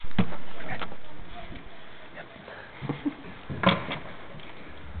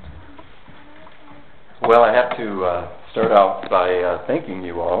Well, I have to start out by thanking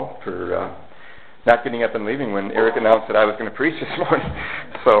you all for not getting up and leaving when Eric announced that I was going to preach this morning.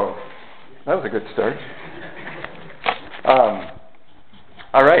 So that was a good start.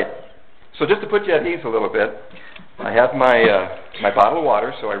 All right. So just to put you at ease a little bit, I have my bottle of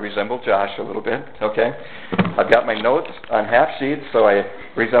water, so I resemble Josh a little bit. Okay. I've got my notes on half sheets, so I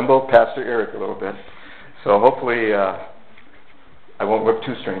resemble Pastor Eric a little bit. So hopefully I won't look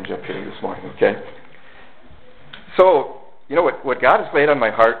too strange up here this morning. Okay. So, you know, what God has laid on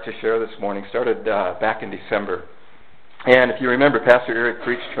my heart to share this morning started back in December. And if you remember, Pastor Eric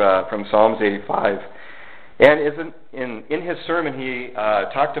preached from Psalms 85. And in his sermon, he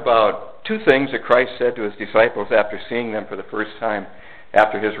talked about two things that Christ said to his disciples after seeing them for the first time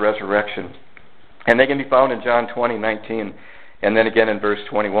after his resurrection. And they can be found in John 20:19, and then again in verse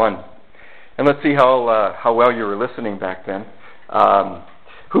 21. And let's see how well you were listening back then.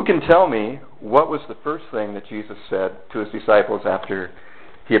 Who can tell me what was the first thing that Jesus said to his disciples after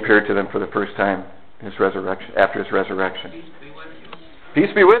he appeared to them for the first time after his resurrection? Peace be with you.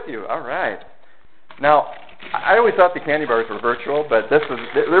 Peace be with you. All right. Now, I always thought the candy bars were virtual, but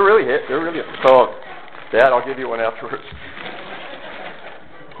they're really hit. They're really so. Dad, I'll give you one afterwards.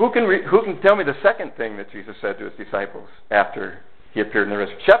 Who can tell me the second thing that Jesus said to his disciples after he appeared in the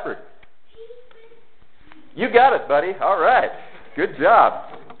resurrection? Shepherd. You got it, buddy. All right. Good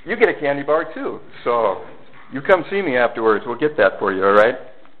job. You get a candy bar too. So you come see me afterwards. We'll get that for you, all right?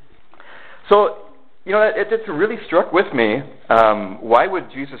 So, you know, it really struck with me. Why would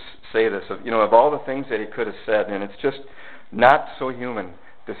Jesus say this? Of all the things that he could have said, and it's just not so human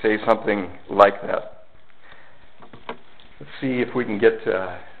to say something like that. Let's see if we can get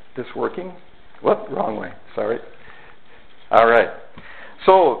this working. Whoop, wrong way. Sorry. All right.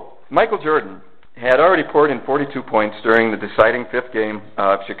 So, Michael Jordan had already poured in 42 points during the deciding fifth game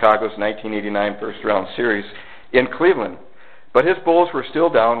of Chicago's 1989 first-round series in Cleveland. But his Bulls were still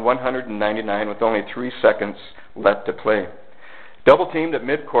down 199 with only 3 seconds left to play. Double-teamed at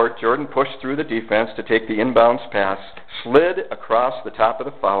midcourt, Jordan pushed through the defense to take the inbounds pass, slid across the top of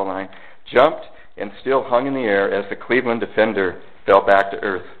the foul line, jumped, and still hung in the air as the Cleveland defender fell back to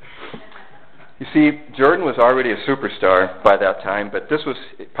earth. You see, Jordan was already a superstar by that time, but this was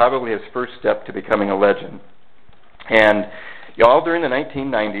probably his first step to becoming a legend. And all during the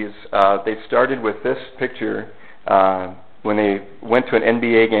 1990s, they started with this picture when they went to an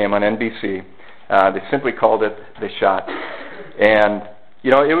NBA game on NBC. They simply called it The Shot. And,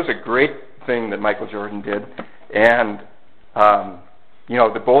 it was a great thing that Michael Jordan did. And,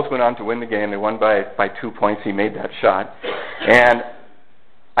 the Bulls went on to win the game. They won by 2 points. He made that shot. And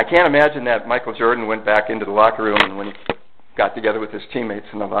I can't imagine that Michael Jordan went back into the locker room, and when he got together with his teammates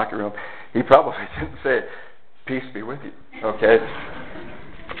in the locker room, he probably didn't say, "Peace be with you," okay?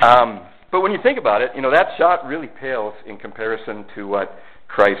 But when you think about it, that shot really pales in comparison to what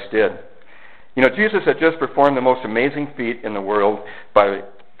Christ did. Jesus had just performed the most amazing feat in the world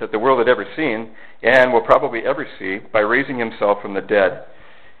that the world had ever seen, and will probably ever see, by raising himself from the dead.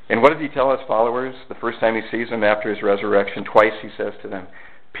 And what did he tell his followers the first time he sees them after his resurrection? Twice he says to them,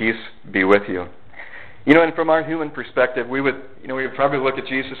 "Peace be with you." And from our human perspective, we would probably look at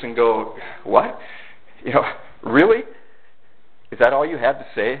Jesus and go, "What? Really? Is that all you had to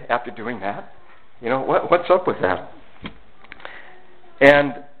say after doing that? What's up with that?"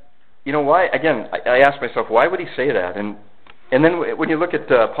 And why? Again, I asked myself, why would he say that? And then when you look at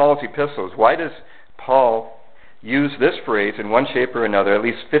Paul's epistles, why does Paul use this phrase in one shape or another at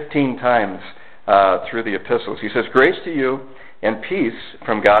least 15 times through the epistles? He says, "Grace to you and peace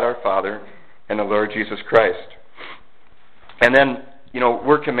from God our Father and the Lord Jesus Christ." And then,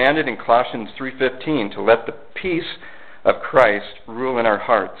 we're commanded in Colossians 3:15 to let the peace of Christ rule in our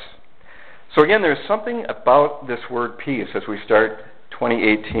hearts. So again, there's something about this word peace as we start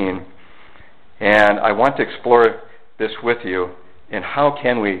 2018. And I want to explore this with you. And how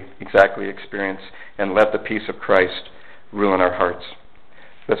can we exactly experience and let the peace of Christ rule in our hearts?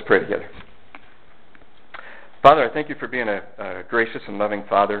 Let's pray together. Father, I thank you for being a gracious and loving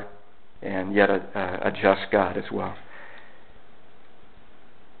Father, and yet a just God as well.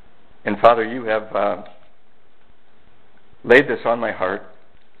 And Father, you have laid this on my heart.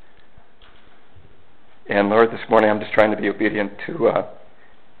 And Lord, this morning I'm just trying to be obedient to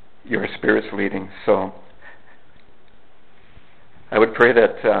your Spirit's leading. So I would pray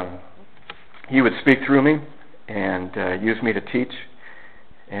that you would speak through me and use me to teach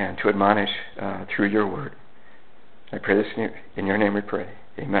and to admonish through your word. I pray this in your name we pray.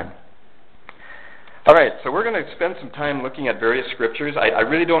 Amen. All right, so we're going to spend some time looking at various scriptures. I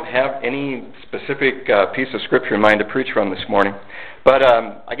really don't have any specific piece of scripture in mind to preach from this morning, but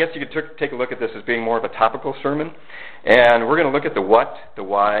I guess you could take a look at this as being more of a topical sermon, and we're going to look at the what, the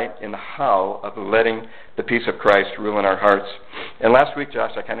why, and the how of letting the peace of Christ rule in our hearts. And last week,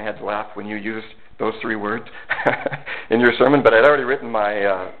 Josh, I kind of had to laugh when you used those three words in your sermon, but I'd already written my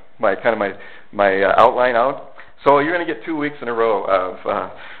outline out, so you're going to get 2 weeks in a row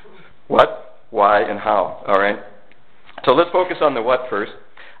of what, why, and how, all right? So let's focus on the what first.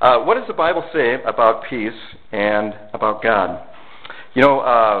 What does the Bible say about peace and about God? You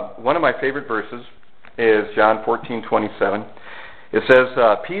know, one of my favorite verses is John 14:27. It says,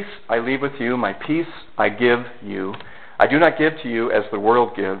 peace I leave with you, my peace I give you. I do not give to you as the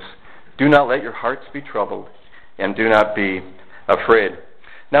world gives. Do not let your hearts be troubled, and do not be afraid.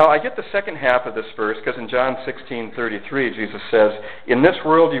 Now, I get the second half of this verse because in John 16:33, Jesus says, in this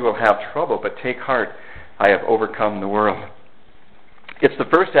world you will have trouble, but take heart, I have overcome the world. It's the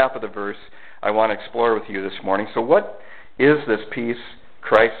first half of the verse I want to explore with you this morning. So what is this peace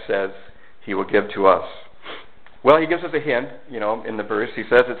Christ says he will give to us? Well, he gives us a hint, you know, in the verse. He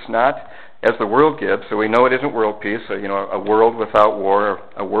says it's not as the world gives, so we know it isn't world peace, so, you know, a world without war,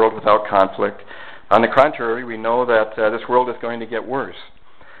 a world without conflict. On the contrary, we know that this world is going to get worse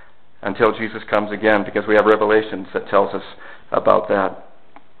until Jesus comes again, because we have Revelations that tells us about that.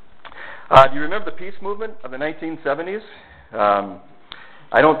 Do you remember the peace movement of the 1970s?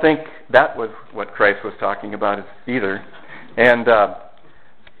 I don't think that was what Christ was talking about either. And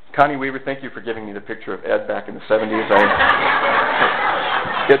Connie Weaver, thank you for giving me the picture of Ed back in the 70s.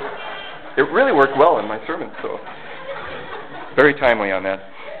 It really worked well in my sermon, so very timely on that.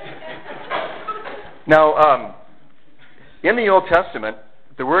 Now, in the Old Testament,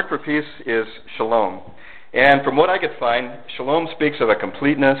 the word for peace is shalom. And from what I could find, shalom speaks of a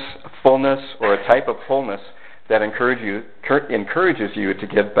completeness, a fullness, or a type of wholeness that encourages you to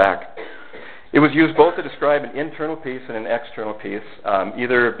give back. It was used both to describe an internal peace and an external peace,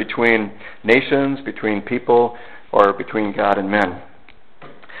 either between nations, between people, or between God and men.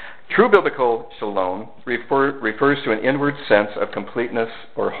 True biblical shalom refers to an inward sense of completeness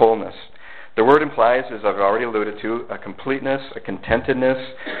or wholeness. The word implies, as I've already alluded to, a completeness, a contentedness,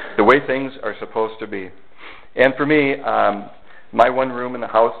 the way things are supposed to be. And for me, my one room in the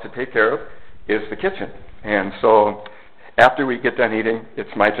house to take care of is the kitchen. And so after we get done eating, it's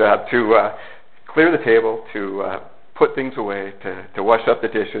my job to clear the table, to put things away, to wash up the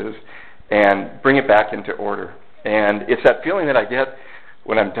dishes, and bring it back into order. And it's that feeling that I get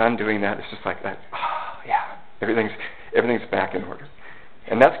when I'm done doing that. It's just like that, oh, yeah, everything's back in order.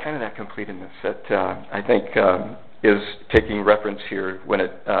 And that's kind of that completeness that I think is taking reference here when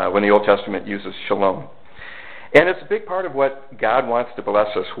the Old Testament uses shalom. And it's a big part of what God wants to bless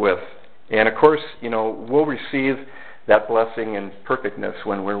us with. And of course, you know, we'll receive that blessing and perfectness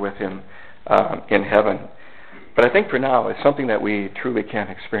when we're with Him in heaven. But I think for now, it's something that we truly can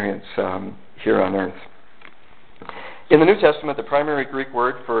experience here on earth. In the New Testament, the primary Greek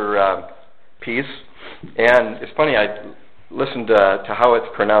word for peace, and it's funny, I listened to how it's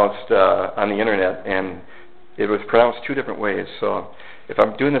pronounced on the internet, and it was pronounced two different ways. So if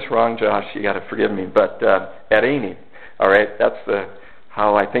I'm doing this wrong, Josh, you got to forgive me. But ereini, all right, that's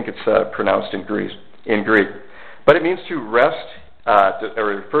how I think it's pronounced in Greek. But it means to rest,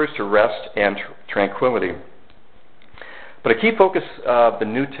 or it refers to rest and tranquility. But a key focus of the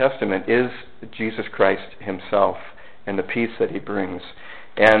New Testament is Jesus Christ Himself and the peace that He brings.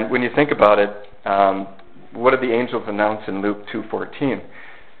 And when you think about it, what did the angels announce in Luke 2:14?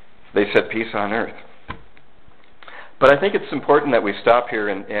 They said peace on earth. But I think it's important that we stop here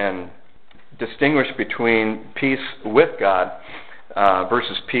and distinguish between peace with God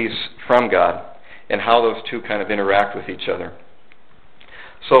versus peace from God, and how those two kind of interact with each other.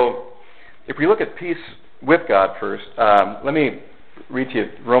 So if we look at peace with God first, let me read to you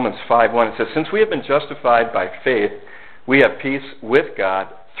Romans 5:1. It says, since we have been justified by faith, we have peace with God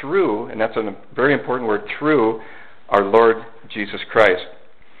through, and that's a very important word, through our Lord Jesus Christ.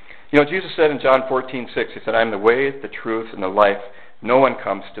 You know, Jesus said in John 14:6, He said, I am the way, the truth, and the life. No one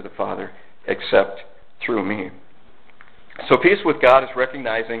comes to the Father except through me. So peace with God is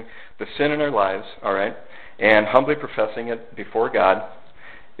recognizing the sin in our lives, all right, and humbly professing it before God.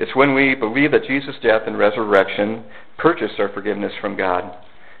 It's when we believe that Jesus' death and resurrection purchased our forgiveness from God,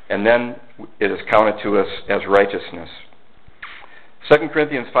 and then it is counted to us as righteousness. 2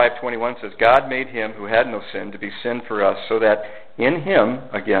 Corinthians 5:21 says, God made Him who had no sin to be sin for us, so that in Him,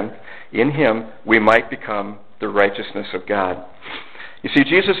 again, in Him, we might become the righteousness of God. You see,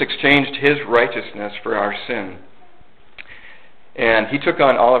 Jesus exchanged His righteousness for our sin. And He took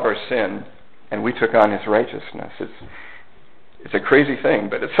on all of our sin and we took on his righteousness. It's a crazy thing,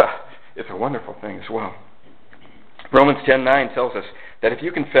 but it's a wonderful thing as well. Romans 10:9 tells us that if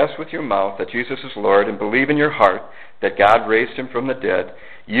you confess with your mouth that Jesus is Lord and believe in your heart that God raised him from the dead,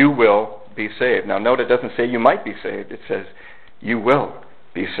 you will be saved. Now note, it doesn't say you might be saved. It says you will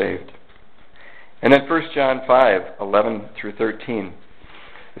be saved. And then 1 John 5:11 through 13.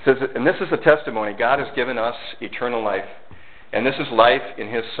 It says, and this is a testimony, God has given us eternal life, and this is life in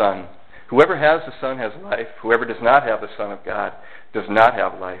his Son. Whoever has the Son has life. Whoever does not have the Son of God does not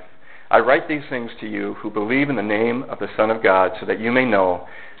have life. I write these things to you who believe in the name of the Son of God, so that you may know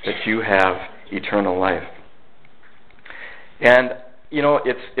that you have eternal life. And, you know,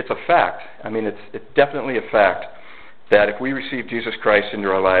 it's a fact. I mean, it's definitely a fact that if we receive Jesus Christ into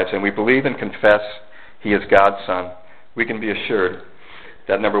our lives and we believe and confess he is God's Son, we can be assured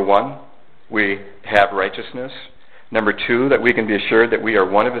that, number one, we have righteousness. Number two, that we can be assured that we are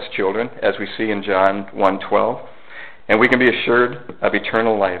one of his children, as we see in John 1:12. And we can be assured of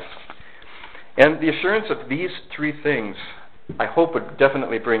eternal life. And the assurance of these three things, I hope, would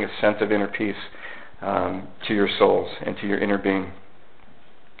definitely bring a sense of inner peace to your souls and to your inner being.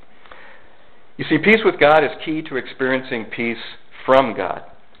 You see, peace with God is key to experiencing peace from God.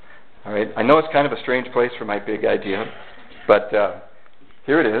 All right, I know it's kind of a strange place for my big idea, but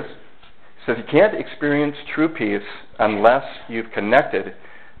here it is. It says you can't experience true peace unless you've connected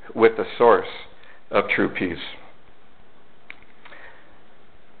with the source of true peace.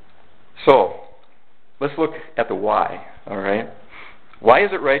 So, let's look at the why, all right? Why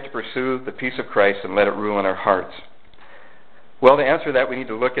is it right to pursue the peace of Christ and let it rule in our hearts? Well, to answer that, we need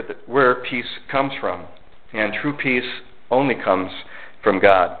to look at where peace comes from. And true peace only comes from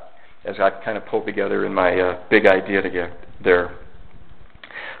God, as I've kind of pulled together in my big idea to get there.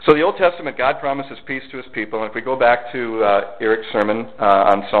 So the Old Testament, God promises peace to his people. And if we go back to Eric's sermon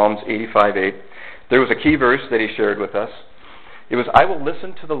on Psalms 85:8, there was a key verse that he shared with us. It was, I will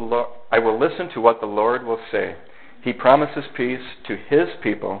listen to what the Lord will say. He promises peace to his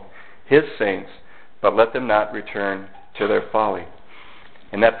people, his saints, but let them not return to their folly.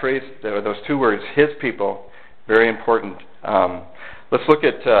 And that phrase, those two words, his people, very important. Let's look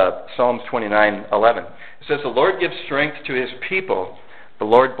at Psalms 29:11. It says, the Lord gives strength to his people. The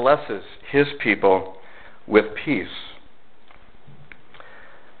Lord blesses his people with peace.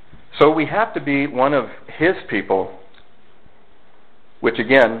 So we have to be one of his people, which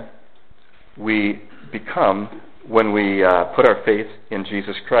again, we become when we put our faith in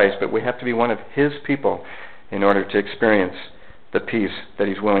Jesus Christ. But we have to be one of his people in order to experience the peace that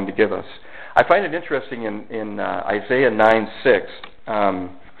he's willing to give us. I find it interesting in Isaiah 9:6,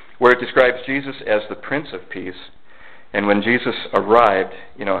 where it describes Jesus as the Prince of Peace. And when Jesus arrived,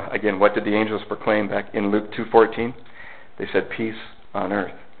 you know, again, what did the angels proclaim back in Luke 2:14? They said, peace on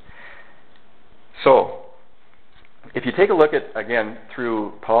earth. So, if you take a look at, again,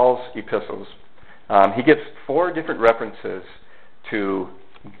 through Paul's epistles, he gives 4 different references to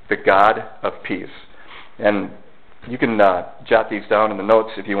the God of peace. And you can jot these down in the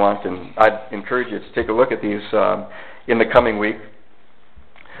notes if you want, and I'd encourage you to take a look at these in the coming week.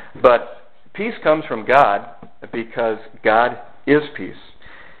 But peace comes from God because God is peace.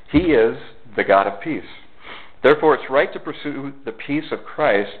 He is the God of peace. Therefore, it's right to pursue the peace of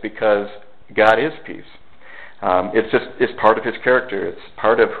Christ because God is peace. It's part of his character. It's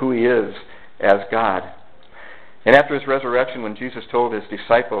part of who he is as God. And after his resurrection, when Jesus told his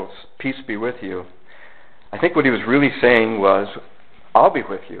disciples, peace be with you, I think what he was really saying was, I'll be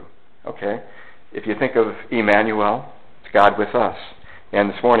with you, okay? If you think of Emmanuel, it's God with us. And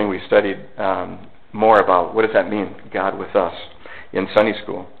this morning we studied more about what does that mean, God with us, in Sunday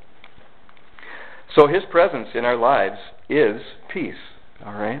school. So his presence in our lives is peace,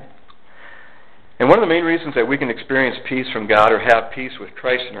 all right? And one of the main reasons that we can experience peace from God or have peace with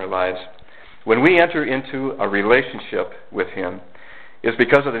Christ in our lives, when we enter into a relationship with him, is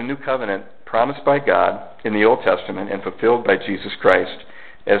because of the new covenant promised by God in the Old Testament and fulfilled by Jesus Christ,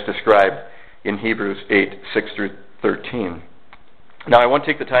 as described in Hebrews 8:6-13. Now, I won't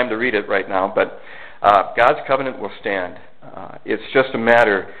take the time to read it right now, but God's covenant will stand. It's just a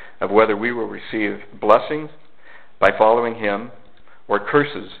matter of whether we will receive blessings by following him or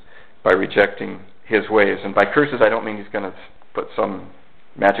curses by rejecting his ways. And by curses, I don't mean he's going to put some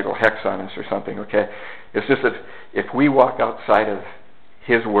magical hex on us or something, okay? It's just that if we walk outside of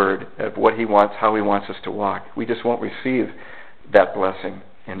his word, of what he wants, how he wants us to walk, we just won't receive that blessing,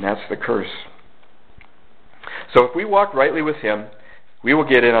 and that's the curse. So if we walk rightly with him, we will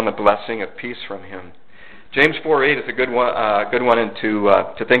get in on the blessing of peace from him. James 4:8 is a good one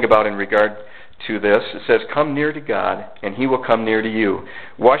to think about in regard to this. It says, come near to God, and he will come near to you.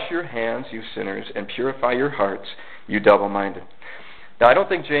 Wash your hands, you sinners, and purify your hearts, you double-minded. Now, I don't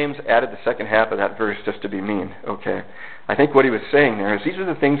think James added the second half of that verse just to be mean, okay? I think what he was saying there is these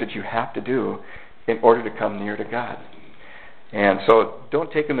are the things that you have to do in order to come near to God. And so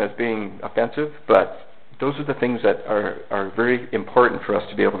don't take them as being offensive, but those are the things that are very important for us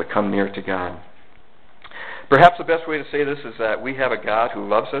to be able to come near to God. Perhaps the best way to say this is that we have a God who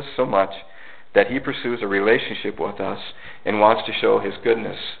loves us so much that he pursues a relationship with us and wants to show his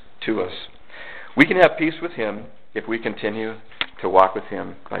goodness to us. We can have peace with him if we continue to walk with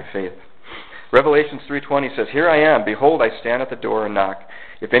him by faith. Revelation 3:20 says, here I am, behold, I stand at the door and knock.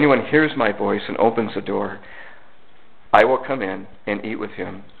 If anyone hears my voice and opens the door, I will come in and eat with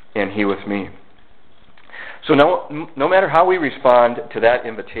him, and he with me. So no matter how we respond to that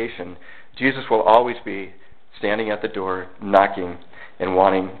invitation, Jesus will always be standing at the door, knocking, and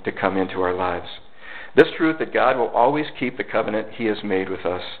wanting to come into our lives. This truth that God will always keep the covenant he has made with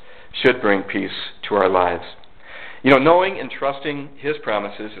us should bring peace to our lives. You know, knowing and trusting his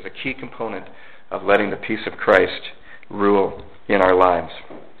promises is a key component of letting the peace of Christ rule in our lives.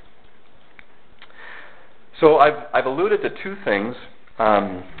 So I've alluded to two things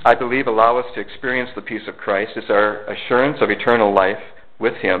I believe allow us to experience the peace of Christ. It's our assurance of eternal life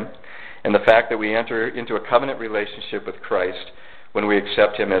with him and the fact that we enter into a covenant relationship with Christ when we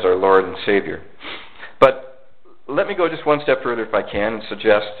accept him as our Lord and Savior. But let me go just one step further if I can and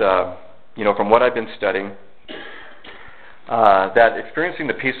suggest, from what I've been studying, that experiencing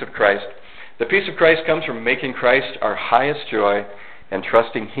the peace of Christ comes from making Christ our highest joy and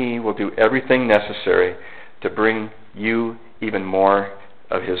trusting he will do everything necessary to bring you even more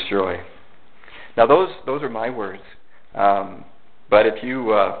of his joy. Now those are my words. But if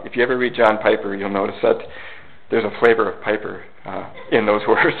you ever read John Piper, you'll notice that there's a flavor of Piper in those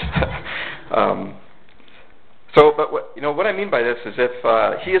words. But what I mean by this is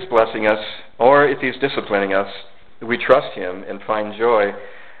if he is blessing us or if he's disciplining us, we trust him and find joy,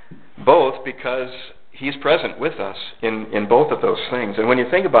 both because he's present with us in both of those things. And when you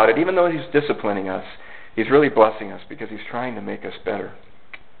think about it, even though he's disciplining us, he's really blessing us because he's trying to make us better.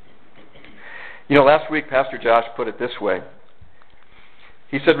 Last week Pastor Josh put it this way.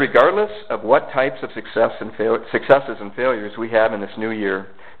 He said, regardless of what types of successes and failures we have in this new year,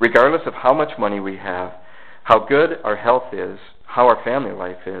 regardless of how much money we have, how good our health is, how our family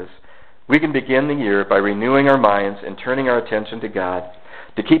life is, we can begin the year by renewing our minds and turning our attention to God,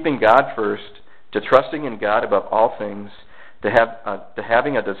 to keeping God first, to trusting in God above all things, to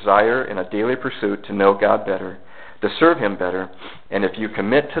having a desire and a daily pursuit to know God better, to serve him better. And if you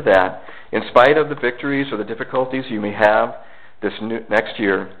commit to that, in spite of the victories or the difficulties you may have this next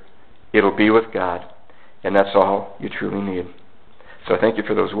year, it'll be with God. And that's all you truly need. So thank you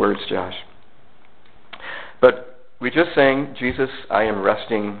for those words, Josh. But we just sang, Jesus, I am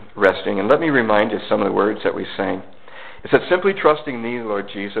resting. And let me remind you some of the words that we sang. It said, simply trusting thee, Lord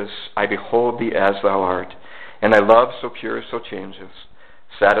Jesus, I behold thee as thou art. And thy love so pure, so changeless,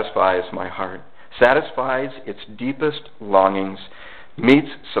 satisfies my heart, satisfies its deepest longings, meets,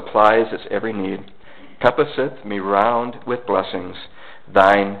 supplies its every need, compasseth me round with blessings,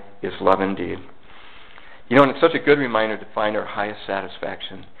 thine is love indeed. And it's such a good reminder to find our highest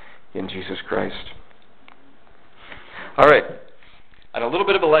satisfaction in Jesus Christ. All right, on a little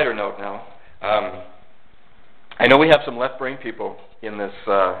bit of a lighter note now, I know we have some left-brain people in this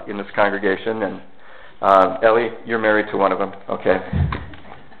congregation, and Ellie, you're married to one of them, okay.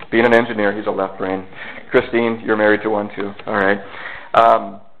 Being an engineer, he's a left brain. Christine, you're married to one too, all right.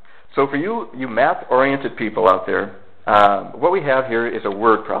 So for you math-oriented people out there, what we have here is a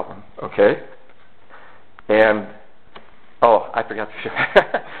word problem, okay? And, I forgot to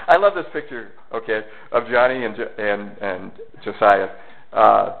share. I love this picture, okay, of Johnny and Josiah.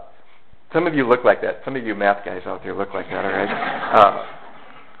 Some of you look like that. Some of you math guys out there look like that, all right?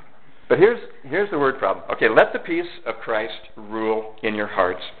 But here's the word problem. Okay, let the peace of Christ rule in your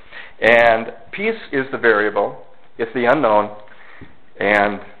hearts. And peace is the variable. It's the unknown.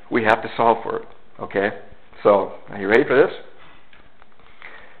 And we have to solve for it. Okay? So, are you ready for this?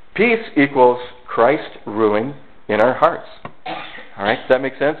 Peace equals Christ ruling in our hearts. All right? Does that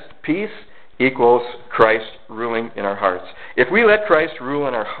make sense? Peace equals Christ ruling in our hearts. If we let Christ rule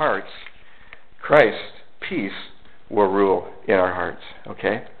in our hearts, Christ's peace will rule in our hearts.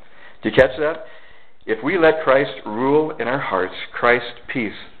 Okay? Did you catch that? If we let Christ rule in our hearts, Christ's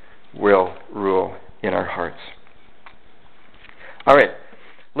peace will rule in our hearts. All right,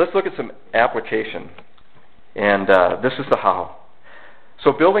 let's look at some application. And this is the how.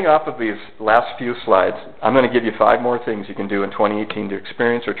 So building off of these last few slides, I'm going to give you 5 more things you can do in 2018 to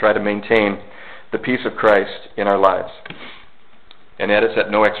experience or try to maintain the peace of Christ in our lives. And that is at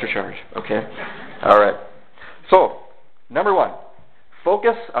no extra charge, okay? All right. So, number one,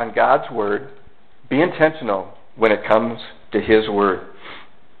 focus on God's Word. Be intentional when it comes to His Word.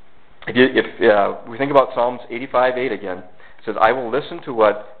 If we think about Psalms 85:8 again, it says, I will listen to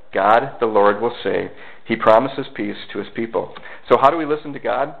what God the Lord will say. He promises peace to His people. So how do we listen to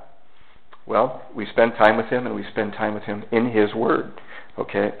God? Well, we spend time with Him, and we spend time with Him in His Word.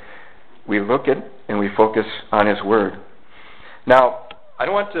 Okay? We look at and we focus on His Word. Now, I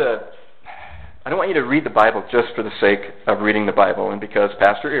don't want you to read the Bible just for the sake of reading the Bible, and because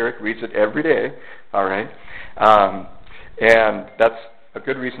Pastor Eric reads it every day, all right? And that's a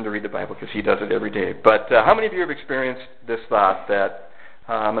good reason to read the Bible, because he does it every day. But how many of you have experienced this thought that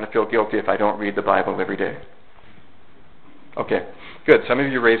I'm going to feel guilty if I don't read the Bible every day? Okay, good. Some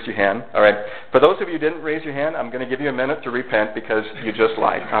of you raised your hand. All right. For those of you who didn't raise your hand, I'm going to give you a minute to repent because you just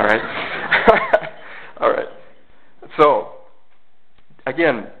lied. All right? All right. So,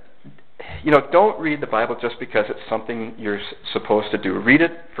 again, don't read the Bible just because it's something you're supposed to do. Read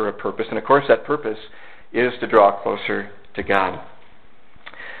it for a purpose, and of course that purpose is to draw closer to God.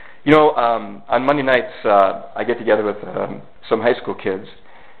 On Monday nights, I get together with some high school kids,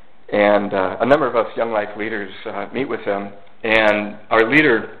 and a number of us Young Life leaders meet with them, and our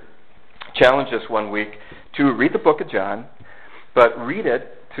leader challenged us one week to read the book of John, but read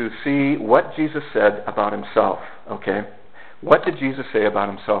it to see what Jesus said about Himself, okay? What did Jesus say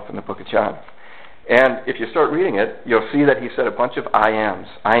about Himself in the book of John? And if you start reading it, you'll see that He said a bunch of I ams.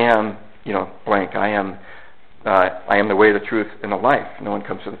 I am, blank. I am the way, the truth, and the life. No one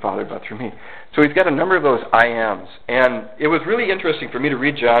comes to the Father but through me. So He's got a number of those I ams. And it was really interesting for me to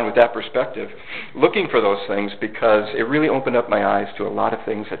read John with that perspective, looking for those things, because it really opened up my eyes to a lot of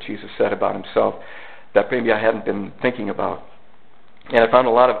things that Jesus said about Himself that maybe I hadn't been thinking about. And I found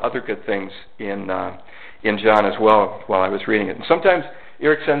a lot of other good things in John as well while I was reading it. And sometimes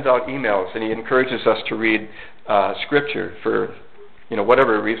Eric sends out emails and he encourages us to read Scripture for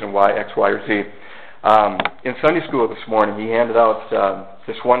whatever reason, why, X, Y, or Z. In Sunday school this morning, he handed out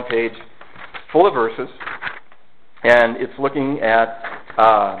this one page full of verses, and it's looking at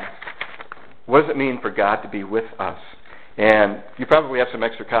what does it mean for God to be with us. And you probably have some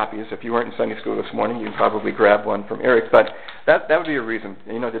extra copies. If you weren't in Sunday school this morning, you can probably grab one from Eric. But that would be a reason,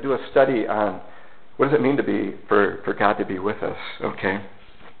 to do a study on what does it mean to be for God to be with us. Okay,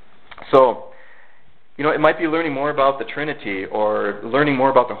 so. It might be learning more about the Trinity, or learning more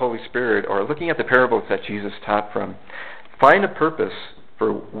about the Holy Spirit, or looking at the parables that Jesus taught from. Find a purpose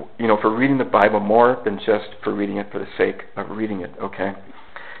for reading the Bible more than just for reading it for the sake of reading it, okay?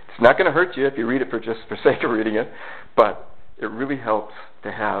 It's not going to hurt you if you read it for sake of reading it, but it really helps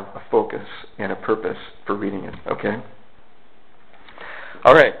to have a focus and a purpose for reading it, okay?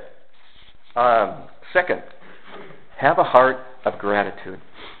 All right. Second, have a heart of gratitude.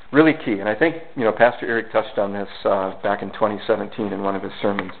 Really key, and I think Pastor Eric touched on this back in 2017 in one of his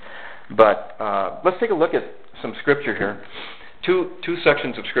sermons. But let's take a look at some Scripture here. Two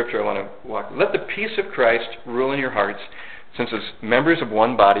sections of Scripture I want to walk. Let the peace of Christ rule in your hearts, since as members of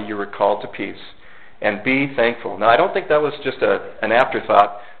one body you were called to peace, and be thankful. Now, I don't think that was just an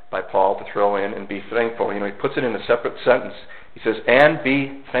afterthought by Paul to throw in and be thankful. He puts it in a separate sentence. He says, and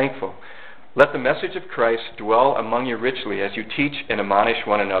be thankful. Let the message of Christ dwell among you richly as you teach and admonish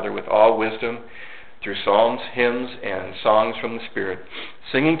one another with all wisdom through psalms, hymns, and songs from the Spirit,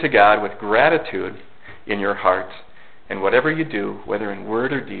 singing to God with gratitude in your hearts. And whatever you do, whether in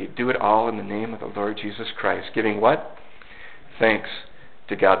word or deed, do it all in the name of the Lord Jesus Christ, giving what? Thanks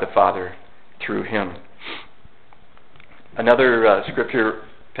to God the Father through Him. Another Scripture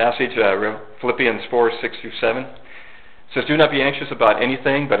passage, Philippians 4:6-7. It says, do not be anxious about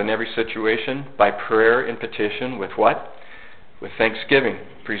anything, but in every situation, by prayer and petition, with what? With thanksgiving,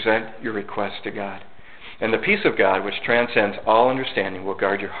 present your requests to God. And the peace of God, which transcends all understanding, will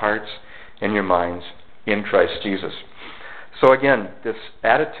guard your hearts and your minds in Christ Jesus. So again, this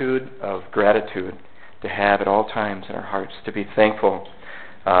attitude of gratitude to have at all times in our hearts, to be thankful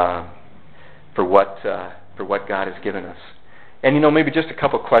for what God has given us. And maybe just a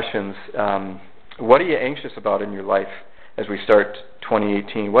couple questions. What are you anxious about in your life as we start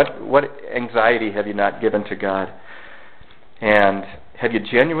 2018? What anxiety have you not given to God? And have you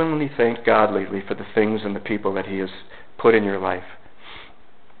genuinely thanked God lately for the things and the people that He has put in your life?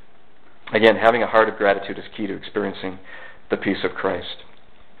 Again, having a heart of gratitude is key to experiencing the peace of Christ.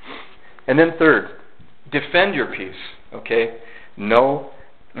 And then third, defend your peace, okay? Know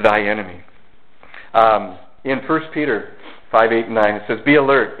thy enemy. In 1 Peter 5:8-9, it says, be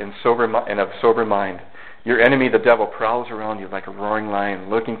alert and of sober mind. Your enemy, the devil, prowls around you like a roaring lion,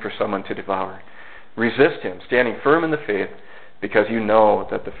 looking for someone to devour. Resist him, standing firm in the faith, because you know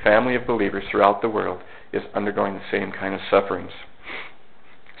that the family of believers throughout the world is undergoing the same kind of sufferings.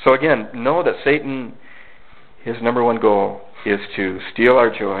 So again, know that Satan, his number one goal is to steal our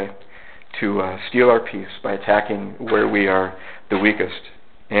joy, to steal our peace by attacking where we are the weakest,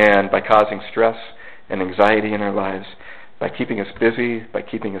 and by causing stress and anxiety in our lives, by keeping us busy, by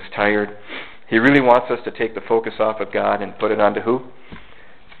keeping us tired. He really wants us to take the focus off of God and put it onto who?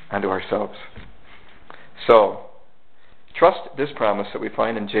 Onto ourselves. So, trust this promise that we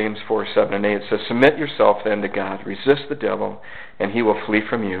find in James 4:7-8. It says, "Submit yourself then to God, resist the devil, and he will flee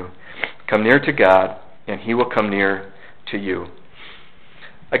from you. Come near to God, and he will come near to you."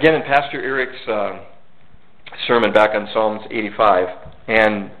 Again, in Pastor Eric's sermon back on Psalms 85,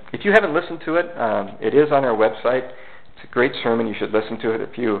 and if you haven't listened to it, it is on our website. It's a great sermon. You should listen to it.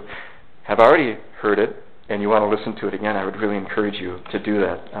 If you have already heard it and you want to listen to it again, I would really encourage you to do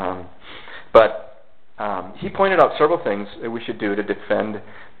that. But he pointed out several things that we should do to defend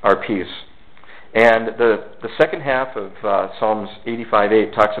our peace. And the second half of Psalms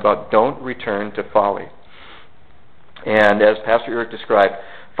 85:8 talks about don't return to folly. And as Pastor Eric described,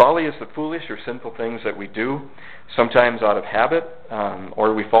 folly is the foolish or sinful things that we do, sometimes out of habit,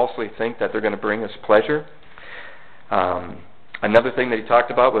 or we falsely think that they're going to bring us pleasure. Another thing that he talked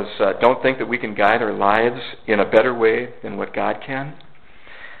about was don't think that we can guide our lives in a better way than what God can.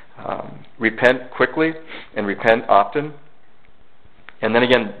 Repent quickly and repent often. And then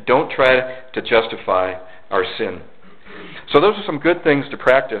again, don't try to justify our sin. So those are some good things to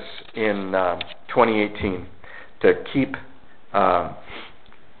practice in 2018 to keep, to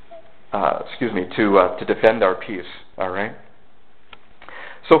defend our peace. All right.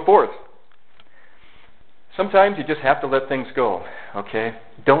 So fourth, sometimes you just have to let things go. Okay,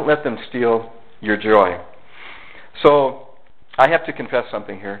 don't let them steal your joy. So I have to confess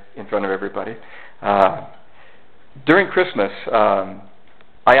something here in front of everybody. During Christmas,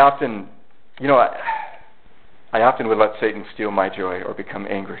 I often would let Satan steal my joy or become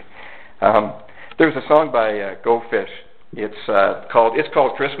angry. There's a song by Go Fish. It's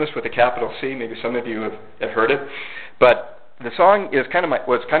called Christmas with a capital C. Maybe some of you have heard it. But the song was kind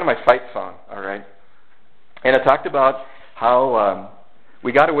of my fight song. All right, and it talked about how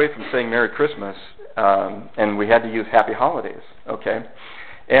we got away from saying Merry Christmas. And we had to use Happy Holidays, okay?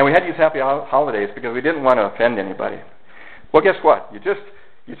 And we had to use Happy Holidays because we didn't want to offend anybody. Well, guess what? You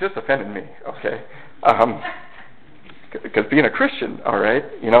just offended me, okay? Because being a Christian, all right,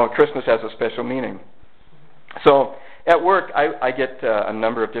 Christmas has a special meaning. So at work, I get a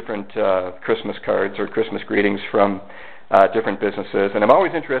number of different Christmas cards or Christmas greetings from different businesses, and I'm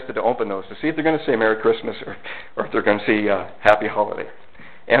always interested to open those to see if they're going to say Merry Christmas or if they're going to say Happy Holiday.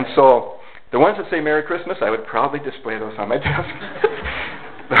 And so the ones that say Merry Christmas, I would probably display those on my desk.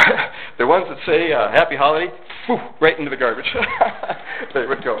 The ones that say Happy Holiday, right into the garbage. They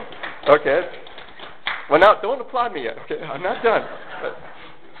would go. Okay. Well, now, don't applaud me yet. Okay, I'm not done.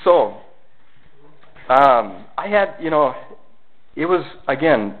 So, I had, it was,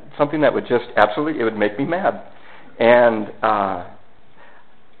 again, something that would just it would make me mad. And,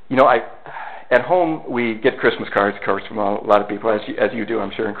 at home, we get Christmas cards, of course, from a lot of people, as you do,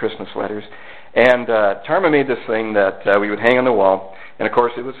 I'm sure, in Christmas letters. And Tarma made this thing that we would hang on the wall, and of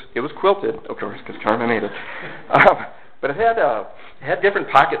course, it was quilted, of course, because Tarma made it. But it had different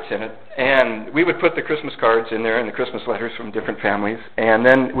pockets in it, and we would put the Christmas cards in there and the Christmas letters from different families. And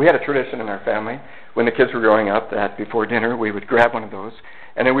then we had a tradition in our family when the kids were growing up that before dinner we would grab one of those,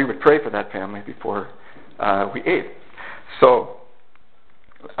 and then we would pray for that family before we ate. So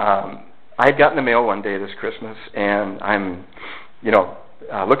I had gotten the mail one day this Christmas, and I'm,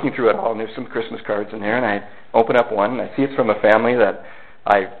 looking through it all, and there's some Christmas cards in there, and I open up one, and I see it's from a family that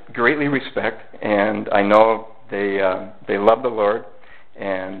I greatly respect, and I know they love the Lord,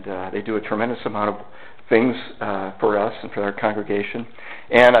 and they do a tremendous amount of things for us and for our congregation.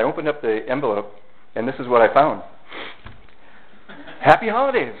 And I opened up the envelope, and this is what I found. Happy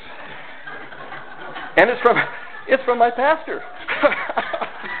Holidays. And it's from my pastor.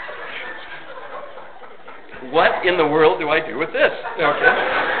 What in the world do I do with this? Okay.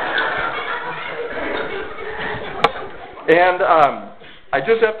 And I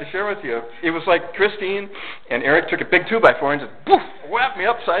just have to share with you, it was like Christine and Eric took a big 2x4 and just poof, whacked me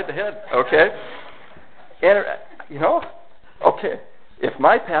upside the head, okay? And, okay, if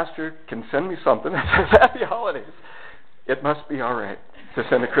my pastor can send me something that says Happy Holidays, it must be all right to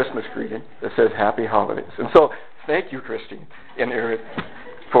send a Christmas greeting that says Happy Holidays. And so, thank you, Christine and Eric,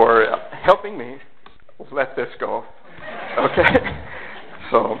 for helping me let this go. Okay?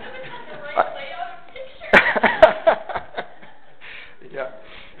 So, yeah.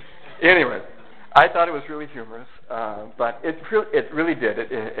 Anyway, I thought it was really humorous, but it really did.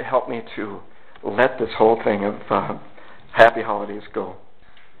 It helped me to let this whole thing of happy holidays go,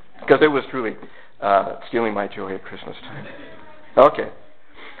 because it was truly stealing my joy at Christmas time. Okay,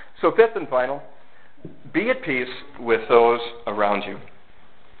 so fifth and final, be at peace with those around you.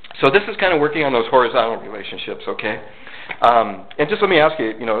 So this is kind of working on those horizontal relationships, okay? And just let me ask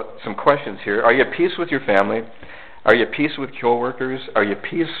you, some questions here. Are you at peace with your family? Are you at peace with coworkers? Are you at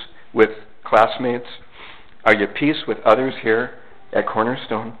peace with classmates? Are you at peace with others here at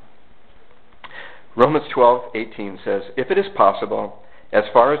Cornerstone? Romans 12:18 says, if it is possible, as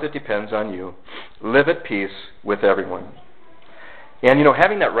far as it depends on you, live at peace with everyone. And,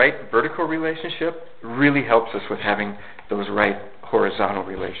 having that right vertical relationship really helps us with having those right horizontal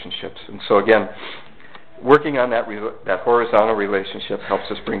relationships. And so, again, working on that horizontal relationship helps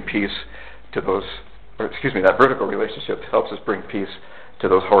us bring peace to those, that vertical relationship helps us bring peace to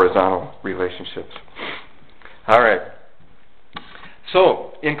those horizontal relationships. All right.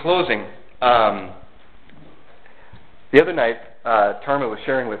 So, in closing, the other night, Tarma was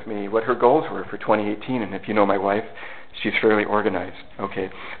sharing with me what her goals were for 2018, and if you know my wife, she's fairly organized. Okay,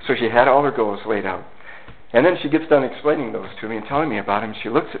 so she had all her goals laid out. And then she gets done explaining those to me and telling me about them. She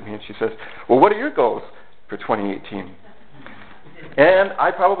looks at me and she says, well, what are your goals for 2018? And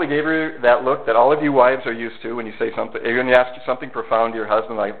I probably gave her that look that all of you wives are used to when you say something, when you ask something profound to your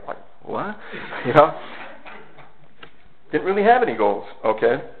husband, like what? Didn't really have any goals,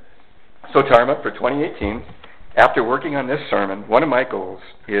 okay? So Tarma, for 2018, after working on this sermon, one of my goals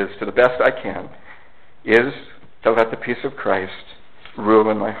is, to the best I can, is to let the peace of Christ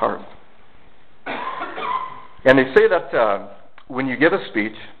rule in my heart. And they say that when you give a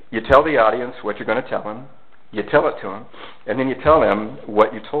speech, you tell the audience what you're going to tell them, you tell it to them, and then you tell them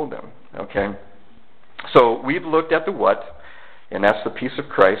what you told them, okay? So we've looked at the what, and that's the peace of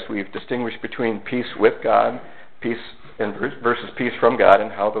Christ. We've distinguished between peace with God, peace versus peace from God,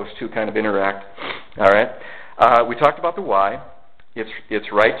 and how those two kind of interact, all right? We talked about the why.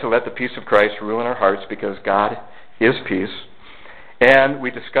 It's right to let the peace of Christ rule in our hearts because God is peace. And we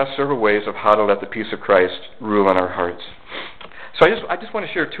discussed several ways of how to let the peace of Christ rule in our hearts. So I just want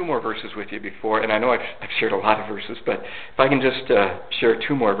to share two more verses with you before, and I know I've shared a lot of verses, but if I can just share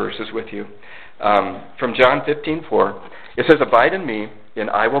two more verses with you. From John 15:4, it says, abide in me,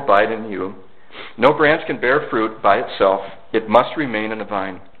 and I will abide in you. No branch can bear fruit by itself. It must remain in the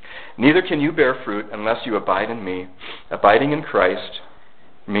vine. Neither can you bear fruit unless you abide in me. Abiding in Christ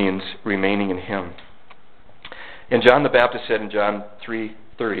means remaining in him. And John the Baptist said in John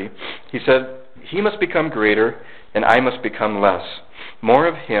 3:30, he said, he must become greater and I must become less. More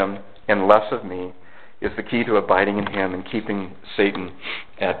of him and less of me is the key to abiding in him and keeping Satan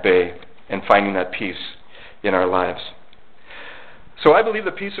at bay and finding that peace in our lives. So I believe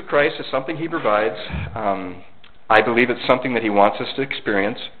the peace of Christ is something he provides. I believe it's something that he wants us to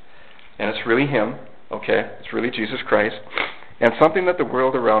experience. And it's really him, okay? It's really Jesus Christ. And something that the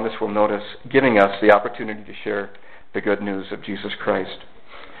world around us will notice, giving us the opportunity to share the good news of Jesus Christ.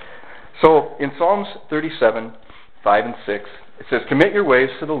 So in Psalms 37, 5 and 6, it says, commit your ways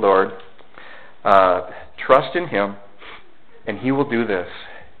to the Lord, trust in him, and he will do this.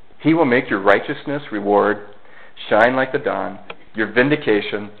 He will make your righteousness reward shine like the dawn, your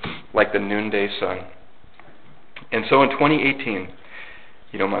vindication like the noonday sun. And so in 2018,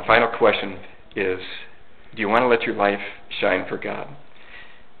 my final question is, do you want to let your life shine for God?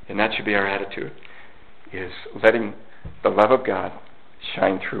 And that should be our attitude, is letting the love of God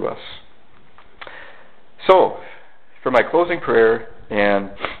shine through us. So, for my closing prayer,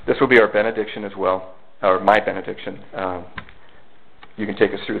 and this will be our benediction as well, or my benediction. You can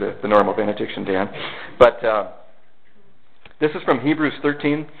take us through the normal benediction, Dan. But this is from Hebrews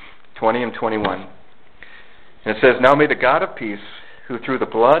 13, 20 and 21. And it says, now may the God of peace, who through the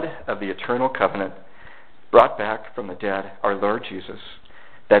blood of the eternal covenant brought back from the dead our Lord Jesus,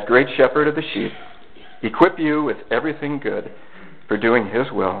 that great shepherd of the sheep, equip you with everything good for doing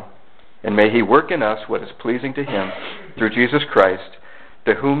his will, and may he work in us what is pleasing to him through Jesus Christ,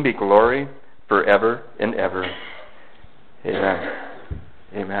 to whom be glory forever and ever. Amen.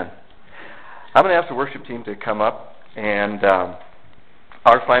 Amen. I'm going to ask the worship team to come up, and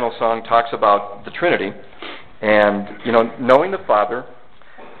our final song talks about the Trinity. And, knowing the Father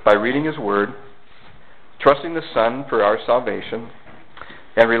by reading his word, trusting the Son for our salvation,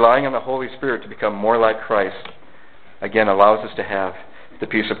 and relying on the Holy Spirit to become more like Christ, again, allows us to have the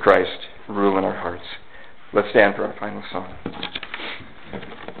peace of Christ rule in our hearts. Let's stand for our final song.